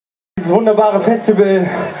wunderbare Festival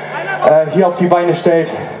hier auf die Beine stellt.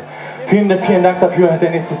 Vielen Dank dafür.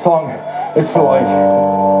 Der nächste Song ist für euch.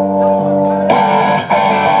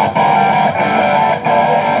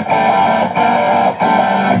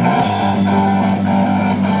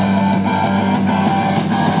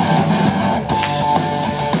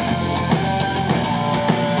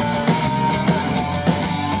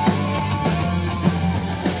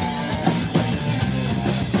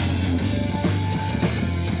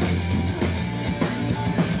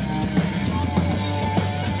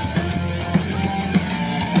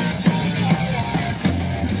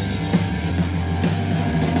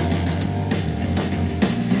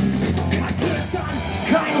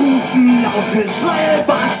 Kein Rufen, laute Schreie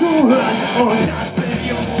waren zu hören und das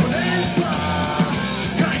millionenfach.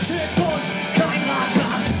 Kein Tipp und kein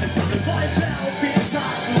Ratschlag, es war Revolte auf den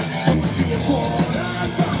Straßen und wir fordern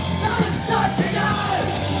was, das ist euch egal.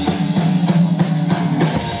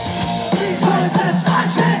 Wieso ist es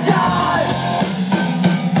euch egal?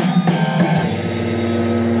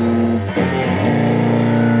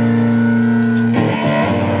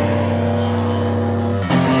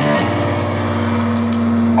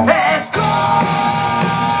 Es kommt der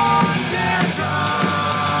Tag,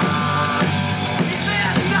 wir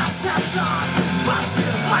werden das erfahren, was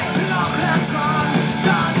wir heute noch ertragen.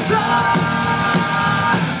 Dann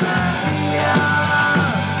tanzen wir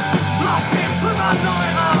auf den Trümmern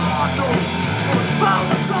neuer Ordnung und bauen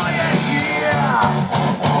das Neue hier.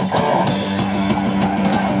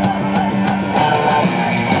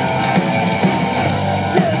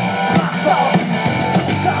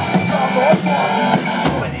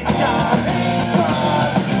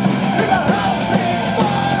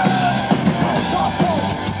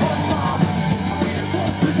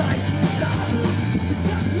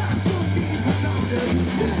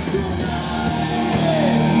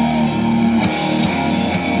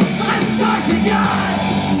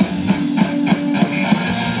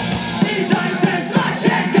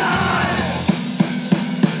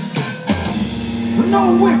 No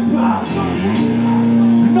whispers,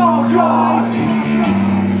 no cries,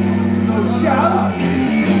 no shout,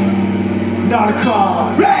 no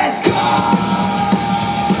call. Let's go!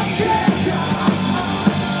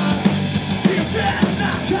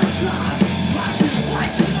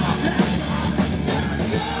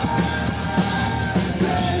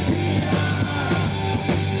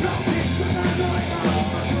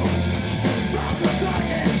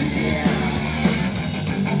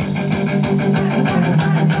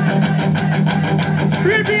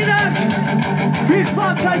 Vielen Dank! Viel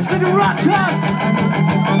Spaß gleich mit dem Rockclass!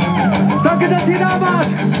 Danke, dass ihr da wart!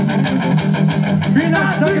 Vielen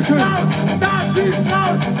Dank,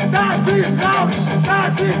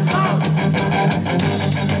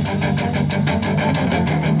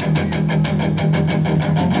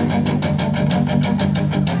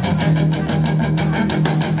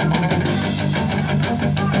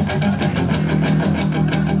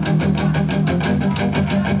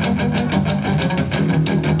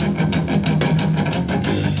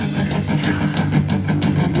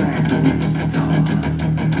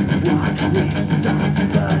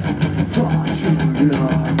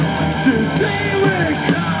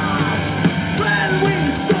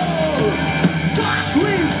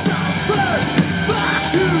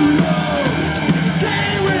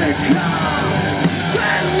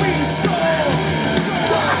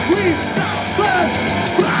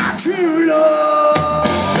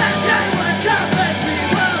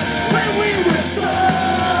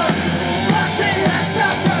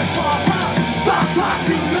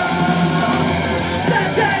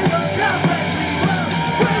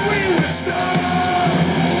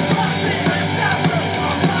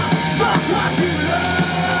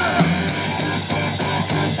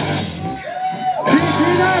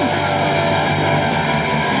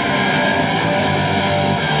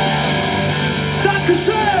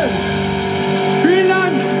 Dankeschön! Vielen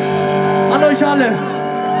Dank an euch alle.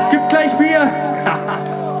 Es gibt gleich Bier.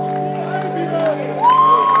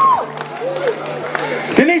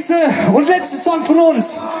 Der nächste und letzte Song von uns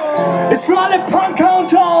ist für alle Punker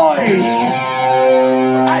unter euch.